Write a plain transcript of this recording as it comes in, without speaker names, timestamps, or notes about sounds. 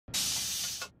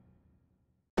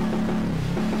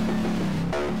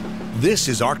This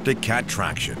is Arctic Cat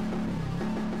traction.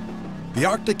 The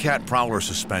Arctic Cat Prowler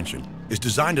suspension is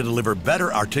designed to deliver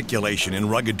better articulation in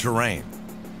rugged terrain.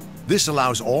 This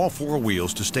allows all four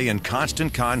wheels to stay in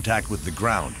constant contact with the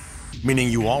ground, meaning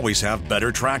you always have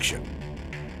better traction.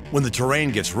 When the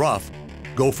terrain gets rough,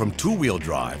 go from two-wheel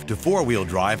drive to four-wheel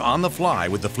drive on the fly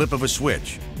with the flip of a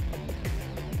switch.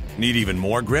 Need even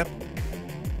more grip?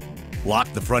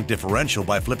 Lock the front differential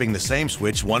by flipping the same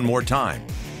switch one more time.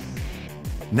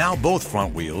 Now both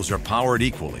front wheels are powered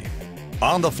equally.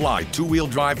 On the fly, two-wheel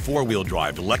drive, four-wheel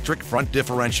drive, electric front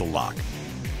differential lock.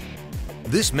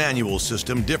 This manual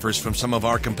system differs from some of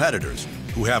our competitors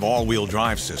who have all-wheel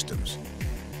drive systems.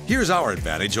 Here's our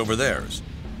advantage over theirs.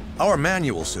 Our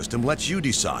manual system lets you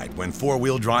decide when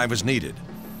four-wheel drive is needed.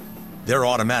 Their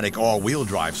automatic all-wheel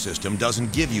drive system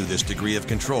doesn't give you this degree of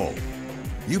control.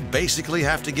 You basically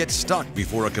have to get stuck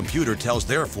before a computer tells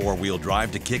their four-wheel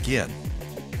drive to kick in.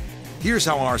 Here's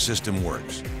how our system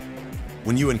works.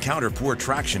 When you encounter poor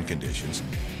traction conditions,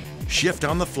 shift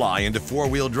on the fly into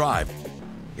four-wheel drive,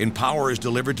 and power is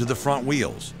delivered to the front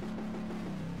wheels.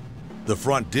 The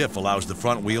front diff allows the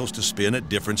front wheels to spin at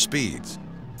different speeds.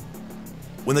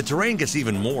 When the terrain gets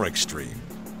even more extreme,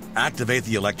 activate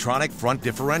the electronic front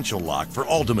differential lock for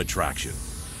ultimate traction.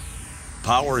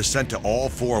 Power is sent to all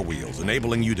four wheels,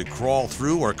 enabling you to crawl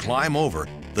through or climb over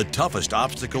the toughest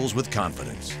obstacles with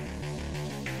confidence.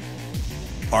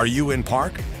 Are you in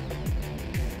park?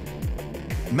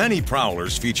 Many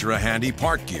Prowlers feature a handy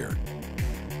park gear.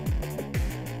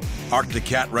 Arctic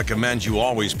Cat recommends you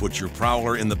always put your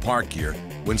Prowler in the park gear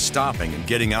when stopping and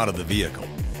getting out of the vehicle.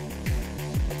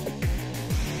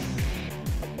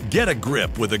 Get a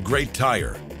grip with a great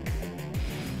tire.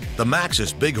 The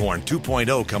Maxxis Bighorn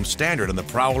 2.0 comes standard in the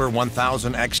Prowler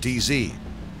 1000 XTZ.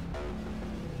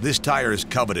 This tire is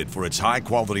coveted for its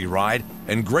high-quality ride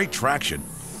and great traction,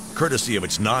 courtesy of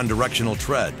its non-directional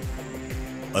tread.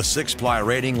 A 6-ply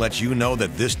rating lets you know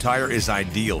that this tire is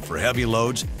ideal for heavy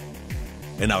loads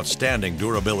and outstanding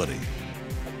durability.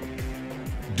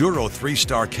 Duro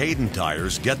 3-star Kadon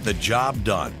tires get the job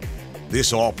done.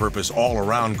 This all-purpose,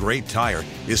 all-around great tire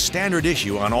is standard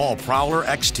issue on all Prowler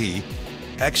XT,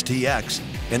 XTX,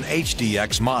 and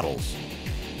HDX models.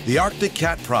 The Arctic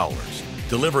Cat Prowlers,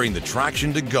 delivering the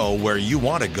traction to go where you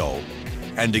want to go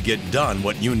and to get done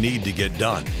what you need to get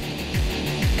done.